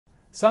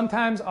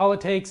Sometimes all it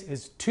takes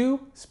is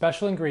 2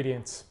 special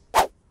ingredients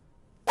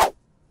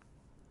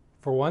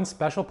for one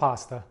special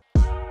pasta.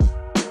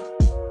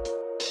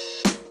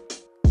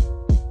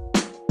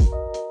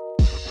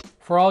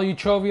 For all you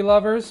anchovy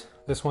lovers,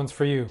 this one's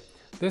for you.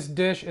 This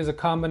dish is a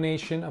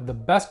combination of the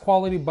best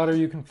quality butter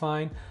you can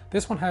find.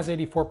 This one has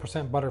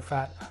 84% butter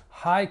fat,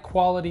 high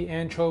quality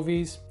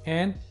anchovies,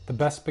 and the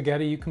best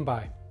spaghetti you can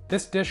buy.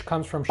 This dish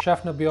comes from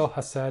Chef Nabil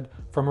Hassed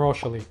from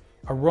Roscioli,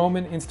 a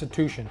Roman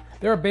institution.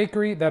 They're a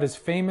bakery that is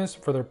famous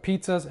for their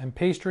pizzas and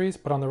pastries,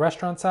 but on the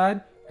restaurant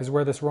side is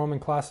where this Roman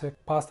classic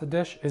pasta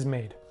dish is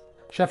made.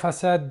 Chef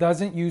Hassed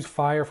doesn't use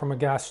fire from a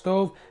gas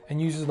stove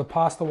and uses the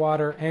pasta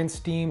water and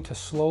steam to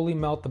slowly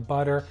melt the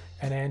butter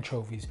and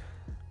anchovies.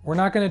 We're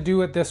not going to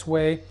do it this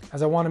way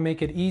as I want to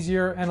make it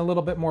easier and a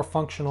little bit more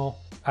functional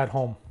at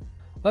home.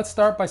 Let's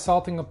start by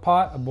salting a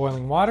pot of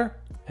boiling water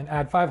and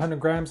add 500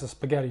 grams of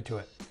spaghetti to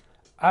it.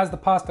 As the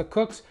pasta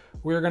cooks,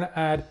 we're going to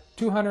add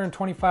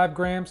 225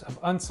 grams of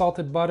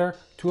unsalted butter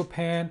to a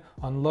pan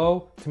on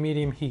low to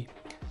medium heat.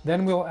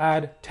 Then we'll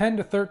add 10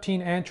 to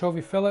 13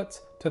 anchovy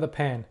fillets to the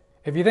pan.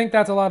 If you think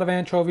that's a lot of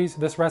anchovies,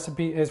 this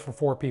recipe is for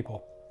 4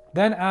 people.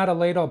 Then add a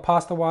ladle of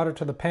pasta water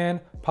to the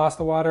pan.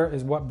 Pasta water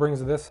is what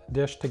brings this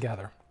dish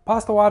together.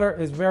 Pasta water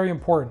is very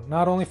important,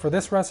 not only for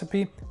this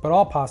recipe, but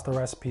all pasta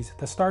recipes.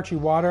 The starchy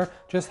water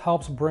just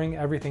helps bring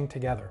everything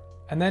together.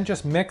 And then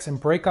just mix and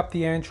break up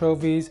the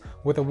anchovies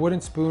with a wooden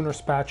spoon or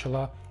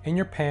spatula in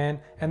your pan,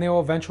 and they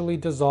will eventually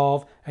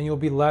dissolve, and you'll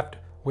be left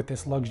with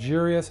this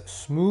luxurious,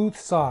 smooth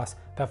sauce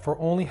that for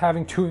only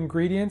having 2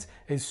 ingredients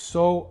is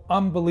so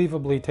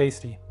unbelievably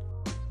tasty.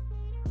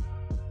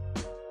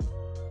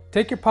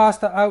 Take your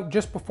pasta out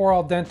just before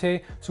al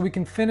dente so we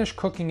can finish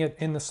cooking it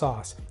in the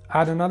sauce.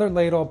 Add another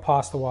ladle of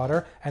pasta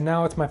water, and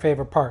now it's my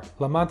favorite part,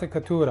 la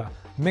mantecatura,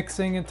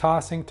 mixing and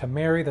tossing to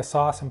marry the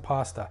sauce and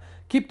pasta.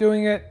 Keep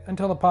doing it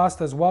until the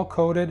pasta is well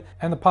coated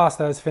and the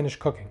pasta is finished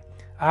cooking,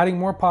 adding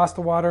more pasta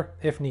water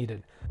if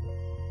needed.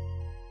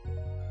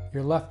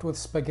 You're left with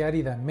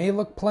spaghetti that may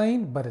look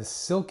plain, but is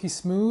silky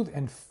smooth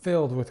and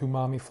filled with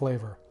umami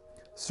flavor.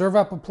 Serve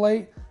up a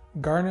plate,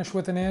 garnish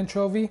with an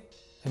anchovy,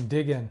 and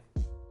dig in.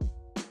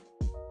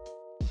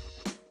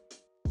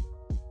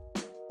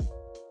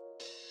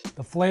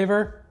 The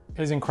flavor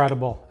is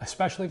incredible,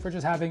 especially for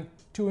just having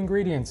 2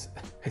 ingredients.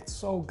 It's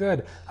so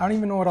good. I don't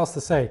even know what else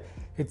to say.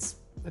 It's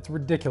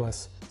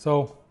ridiculous.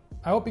 So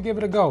I hope you give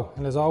it a go.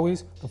 And as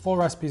always, the full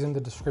recipe is in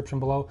the description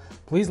below.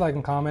 Please like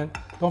and comment.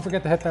 Don't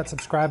forget to hit that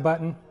subscribe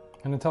button.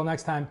 And until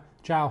next time,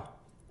 ciao.